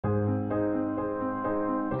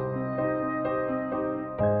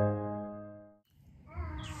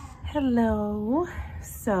Hello.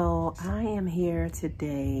 So I am here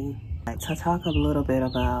today to talk a little bit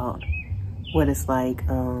about what it's like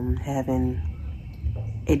having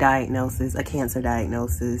a diagnosis, a cancer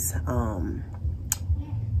diagnosis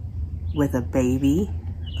with a baby.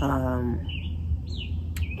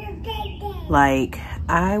 Like,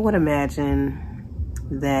 I would imagine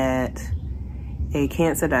that a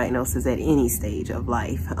cancer diagnosis at any stage of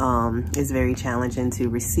life is very challenging to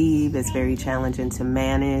receive. It's very challenging to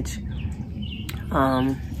manage.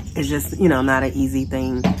 It's just, you know, not an easy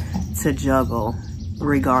thing to juggle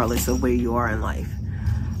regardless of where you are in life.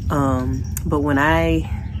 But when I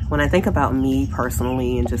think about me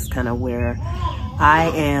personally and just kind of where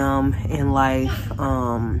I am in life,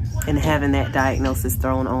 and having that diagnosis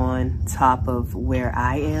thrown on top of where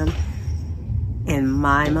I am, in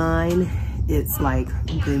my mind, it's like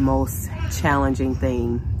the most challenging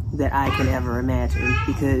thing that I can ever imagine,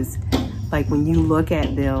 because like when you look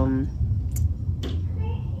at them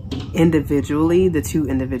individually, the two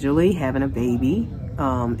individually, having a baby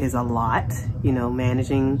is a lot. You know,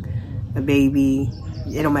 managing a baby,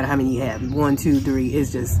 it don't matter how many you have, 1, 2, 3,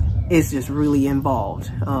 it's just really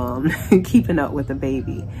involved, keeping up with the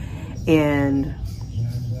baby. And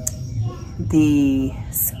the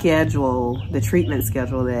schedule, the treatment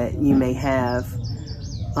schedule that you may have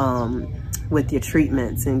with your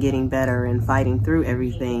treatments and getting better and fighting through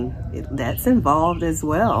everything, that's involved as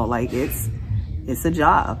well. Like, it's a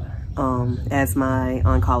job. As my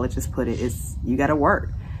oncologist put it, you gotta work.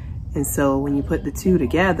 And so when you put the two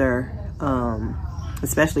together,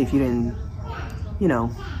 especially if you didn't, you know,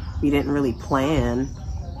 you didn't really plan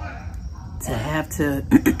to have to,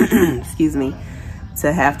 excuse me, to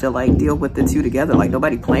have to like deal with the two together. Like,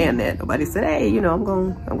 nobody planned that. Nobody said, hey, you know, I'm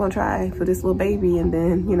gonna try for this little baby, and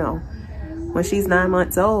then, you know, when she's 9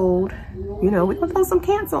 months old, you know, we're gonna throw some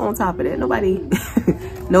cancer on top of that. Nobody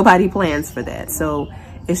nobody plans for that. So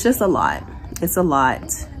it's just a lot. It's a lot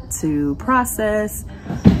to process.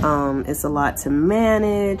 It's a lot to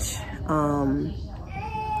manage.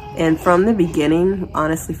 And from the beginning,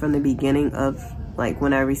 honestly, from the beginning of like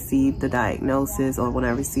when I received the diagnosis or when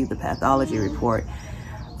I received the pathology report,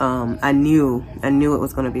 I knew it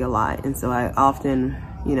was going to be a lot. And so I often,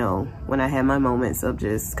 you know, when I had my moments of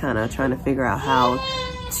just kind of trying to figure out how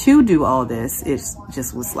to do all this, it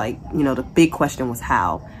just was like, you know, the big question was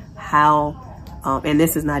how, and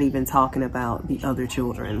this is not even talking about the other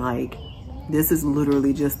children. Like, this is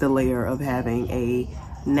literally just the layer of having a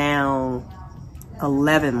now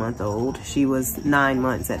 11-month-old. She was 9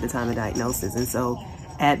 months at the time of diagnosis. And so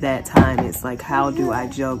at that time, it's like, how do I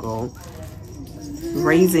juggle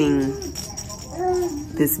raising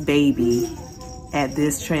this baby at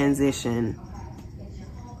this transition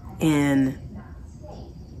and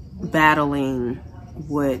battling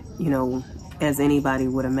what, you know, as anybody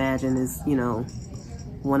would imagine is, you know,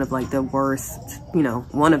 one of like the worst, you know,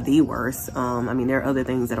 one of the worst. I mean, there are other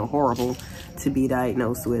things that are horrible to be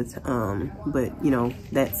diagnosed with, but you know,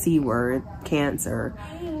 that C word, cancer,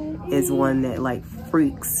 is one that like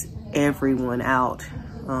freaks everyone out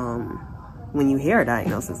when you hear a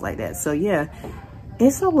diagnosis like that. So yeah,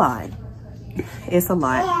 it's a lot. It's a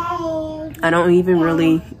lot. I don't even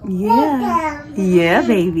really, yeah,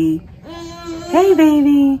 baby. Hey,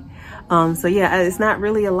 baby. So yeah, it's not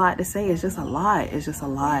really a lot to say. It's just a lot. It's just a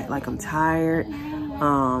lot. Like, I'm tired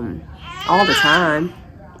all the time.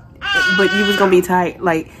 But you was gonna be tired.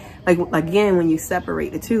 Like again, when you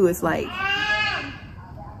separate the two, it's like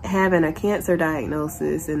having a cancer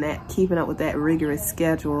diagnosis and that keeping up with that rigorous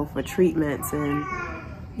schedule for treatments, and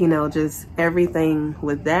you know, just everything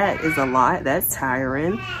with that is a lot. That's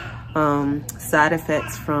tiring. Side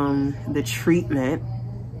effects from the treatment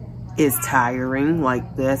is tiring.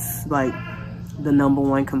 Like, that's like the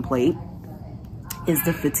 #1 complaint is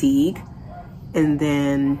the fatigue. And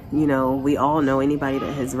then, you know, we all know, anybody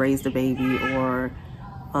that has raised a baby or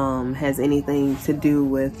has anything to do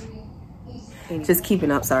with just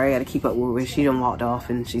keeping up. Sorry, I gotta keep up with her. She done walked off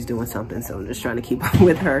and she's doing something, so I'm just trying to keep up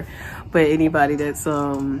with her. But anybody that's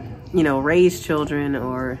you know, raised children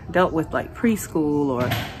or dealt with like preschool or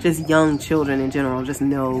just young children in general, just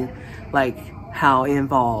know like how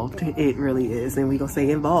involved it really is. And we gonna say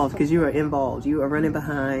involved because you are involved. You are running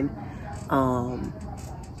behind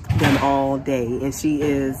them all day. And she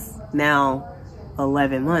is now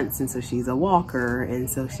 11 months, and so she's a walker, and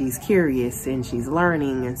so she's curious and she's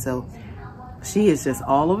learning, and so she is just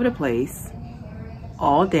all over the place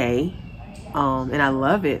all day. And I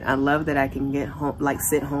love it. I love that I can get home, like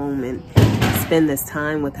sit home and spend this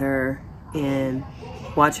time with her and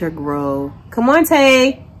watch her grow. Come on,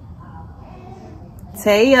 Tay.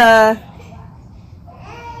 Taya.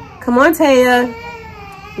 Come on, Taya.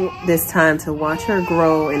 this time to watch her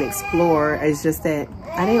grow and explore. It's just that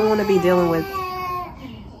I didn't want to be dealing with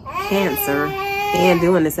cancer and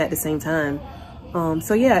doing this at the same time.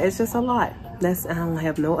 So yeah, it's just a lot. I don't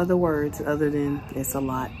have no other words other than it's a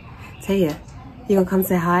lot. Taya, you gonna come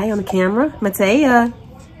say hi on the camera? Mattea,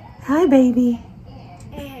 hi baby.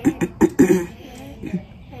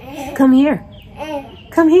 Come here.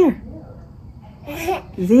 Come here.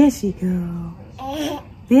 There she go.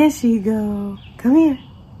 There she go. Come here.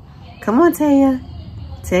 Come on, Taya.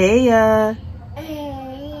 Taya.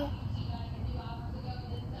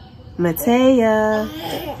 Mattea.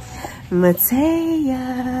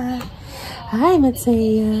 Mattea. Hi,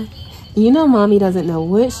 Mattea. You know mommy doesn't know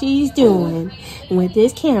what she's doing with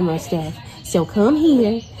this camera stuff. So come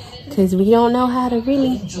here, because we don't know how to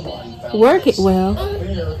really work it well.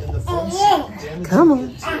 Come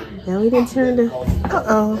on. Now we done turned to...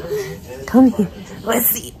 Uh-oh. Come here. Let's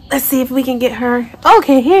see. Let's see if we can get her.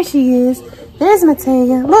 Okay, here she is. There's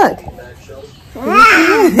Mattea. Look.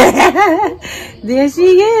 There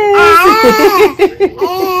she is.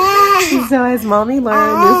 So as mommy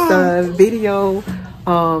learned this video,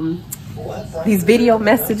 these video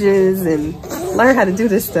messages and learn how to do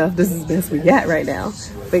this stuff, this is the best we got right now.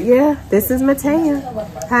 But yeah, this is Mattea.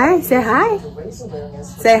 Hi, say hi.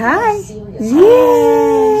 Say hi.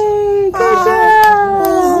 Yay! Good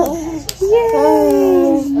job.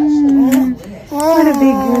 Yay! What a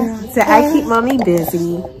big girl. So I keep mommy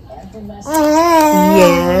busy.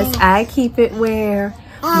 Yes, I keep it where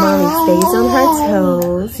mommy stays on her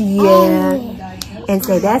toes. Yeah. And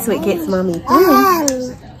so that's what gets mommy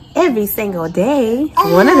through every single day.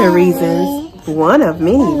 One of the reasons, one of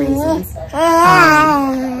many reasons.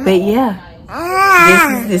 But yeah,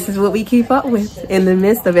 this is what we keep up with in the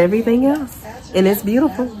midst of everything else. And it's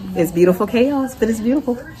beautiful. It's beautiful chaos, but it's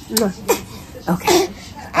beautiful. Okay.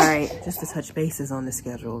 All right, just to touch bases on the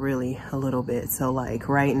schedule really a little bit. So like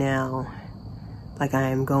right now, like I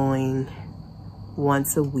am going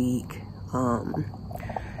once a week to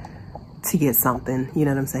get something, you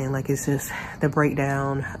know what I'm saying? Like it's just the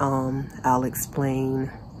breakdown. I'll explain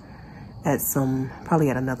at probably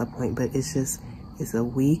at another point, but it's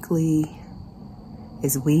weekly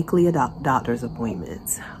doctor's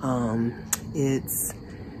appointments. It's,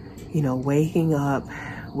 you know, waking up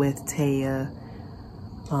with Taya,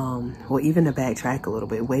 well, even to backtrack a little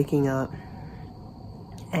bit, waking up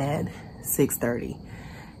at 6:30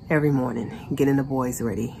 every morning, getting the boys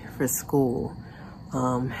ready for school,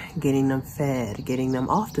 getting them fed, getting them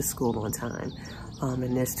off to school on time.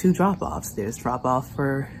 And there's two drop-offs. There's drop-off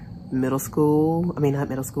for middle school, not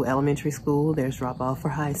middle school, elementary school. There's drop-off for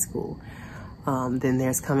high school. Then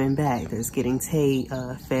there's coming back. There's getting Tay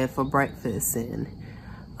fed for breakfast and,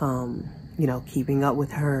 you know, keeping up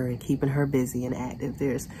with her and keeping her busy and active.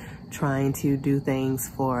 There's trying to do things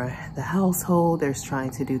for the household. There's trying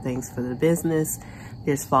to do things for the business.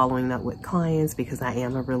 There's following up with clients because I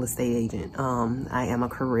am a real estate agent. I am a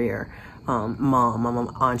career mom. I'm an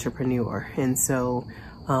entrepreneur. And so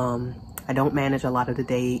I don't manage a lot of the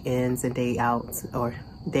day ins and day outs, or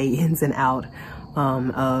day ins and out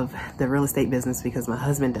of the real estate business because my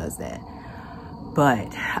husband does that.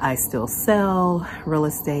 But I still sell real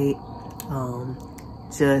estate.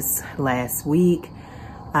 Just last week,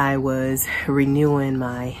 I was renewing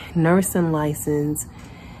my nursing license.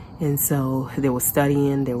 And so there was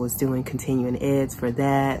studying, there was doing continuing eds for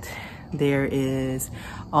that. There is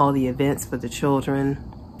all the events for the children,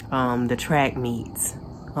 the track meets,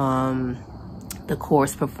 the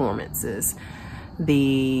course performances.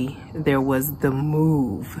 There was the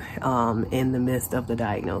move in the midst of the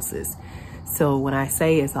diagnosis. So when I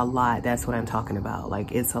say it's a lot, that's what I'm talking about.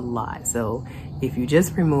 Like, it's a lot. So if you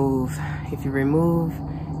remove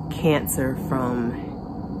cancer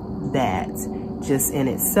from that, just in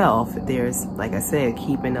itself, there's, like I said,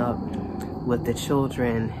 keeping up with the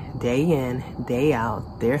children day in, day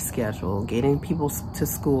out, their schedule, getting people to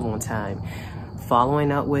school on time,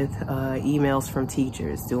 following up with emails from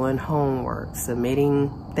teachers, doing homework,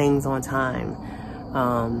 submitting things on time,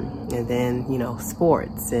 and then, you know,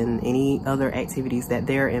 sports and any other activities that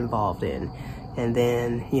they're involved in. And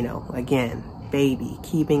then, you know, again, baby,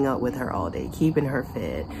 keeping up with her all day, keeping her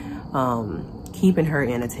fed, keeping her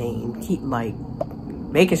entertained,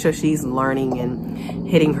 making sure she's learning and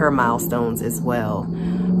hitting her milestones as well.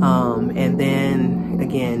 And then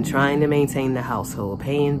again, trying to maintain the household,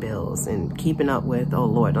 paying bills and keeping up with, oh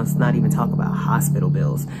Lord, let's not even talk about hospital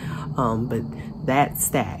bills. But that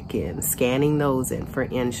stack and scanning those in for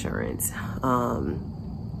insurance,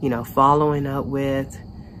 you know, following up with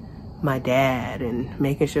my dad and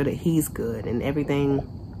making sure that he's good and everything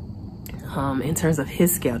in terms of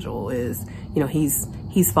his schedule is, you know, he's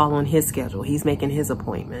following his schedule. He's making his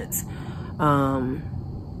appointments.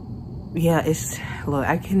 Yeah, look,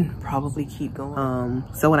 I can probably keep going.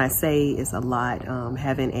 So when I say it's a lot,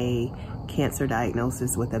 having a cancer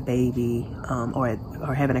diagnosis with a baby,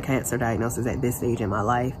 or having a cancer diagnosis at this stage in my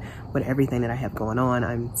life with everything that I have going on,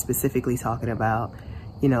 I'm specifically talking about,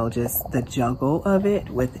 you know, just the juggle of it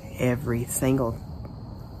with every single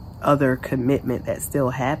other commitment that still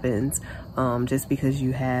happens. Just because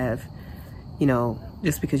you have, you know,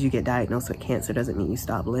 just because you get diagnosed with cancer doesn't mean you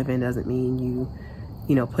stop living, doesn't mean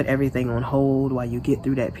you know, put everything on hold while you get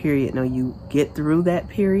through that period. No, you get through that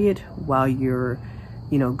period while you're,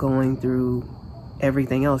 you know, going through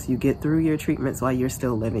everything else. You get through your treatments while you're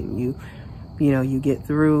still living. You know, you get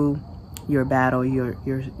through your battle, you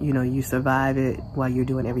know, you survive it while you're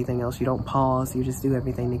doing everything else. You don't pause, you just do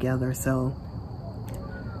everything together. So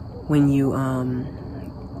when you,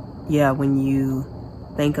 yeah, when you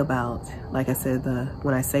think about, like I said,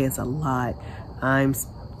 when I say it's a lot, I'm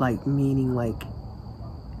like meaning like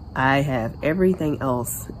I have everything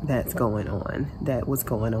else that's going on, that was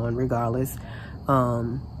going on regardless.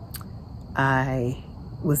 I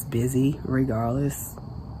was busy regardless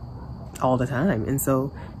all the time. And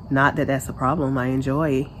so not that that's a problem. I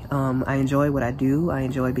enjoy what I do. I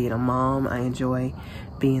enjoy being a mom. I enjoy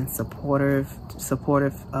being supportive for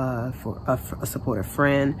a supportive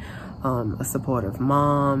friend, a supportive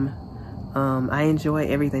mom. I enjoy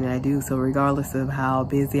everything that I do. So regardless of how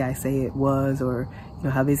busy I say it was, or you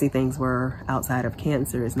know how busy things were outside of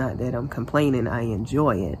cancer, it's not that I'm complaining. I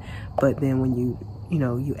enjoy it. But then when you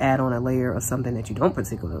know you add on a layer of something that you don't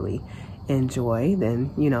particularly enjoy,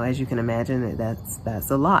 then you know, as you can imagine, that's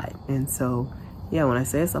a lot. And so yeah, when I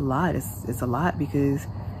say it's a lot, it's a lot because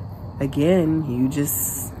again, you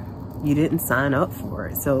didn't sign up for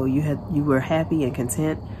it. So you were happy and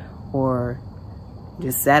content, or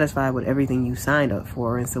just satisfied with everything you signed up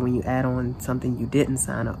for. And so when you add on something you didn't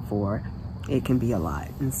sign up for, it can be a lot.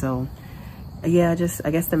 And so yeah, I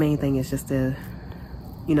guess the main thing is just to,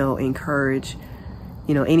 you know, encourage,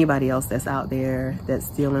 you know, anybody else that's out there that's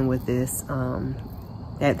dealing with this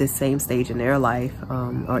at this same stage in their life,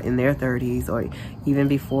 or in their 30s, or even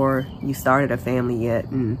before you started a family yet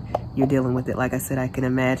and you're dealing with it. Like I said, I can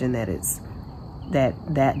imagine that it's that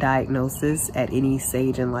diagnosis at any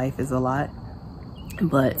stage in life is a lot.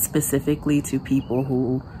 But specifically to people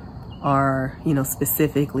who are, you know,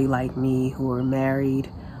 specifically like me, who are married,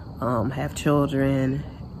 have children,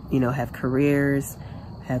 you know, have careers,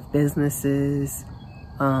 have businesses,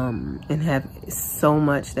 and have so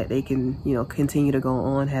much that they can, you know, continue to go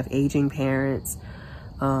on, have aging parents,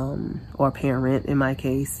 or parent in my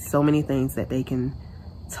case, so many things that they can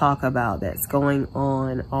talk about that's going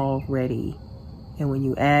on already. And when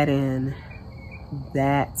you add in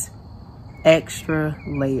that extra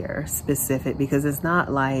layer specific, because it's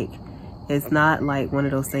not like one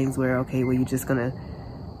of those things where, okay, well, you're just gonna,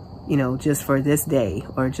 you know, just for this day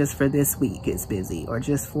or just for this week it's busy, or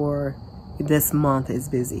just for this month it's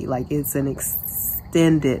busy. Like, it's an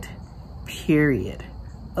extended period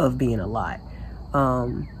of being a lot.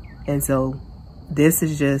 And so this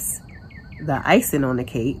is just the icing on the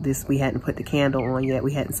cake. We hadn't put the candle on yet.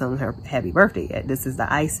 We hadn't sung her happy birthday yet. This is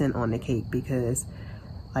the icing on the cake because,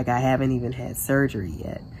 like, I haven't even had surgery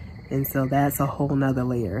yet. And so that's a whole nother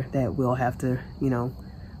layer that we'll have to, you know,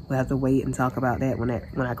 we'll have to wait and talk about that when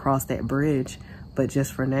I cross that bridge. But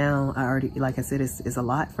just for now, I already, like I said, it's a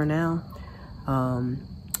lot for now.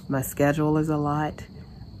 My schedule is a lot.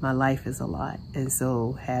 My life is a lot. And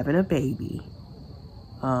so having a baby,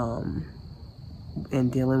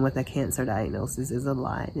 and dealing with a cancer diagnosis is a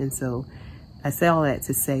lot. And so I say all that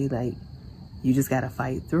to say, like, you just got to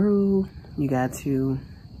fight through. You got to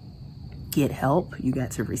get help. You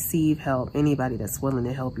got to receive help. Anybody that's willing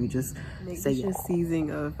to help you, just say yes. It's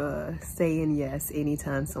season of saying yes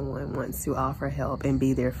anytime someone wants to offer help and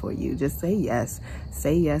be there for you. Just say yes.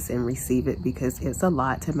 Say yes and receive it, because it's a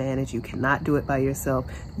lot to manage. You cannot do it by yourself.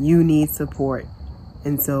 You need support.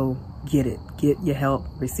 And so get it. Get your help.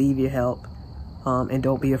 Receive your help. And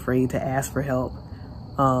don't be afraid to ask for help.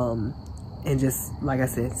 And just, like I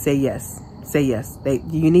said, say yes. Say yes.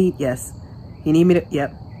 You need, yes. You need me to,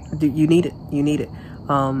 yep. You need it. You need it.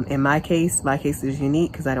 In my case is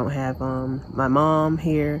unique because I don't have my mom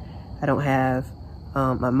here. I don't have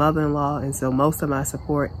my mother-in-law. And so most of my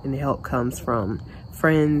support and help comes from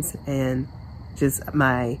friends and just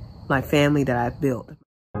my family that I've built.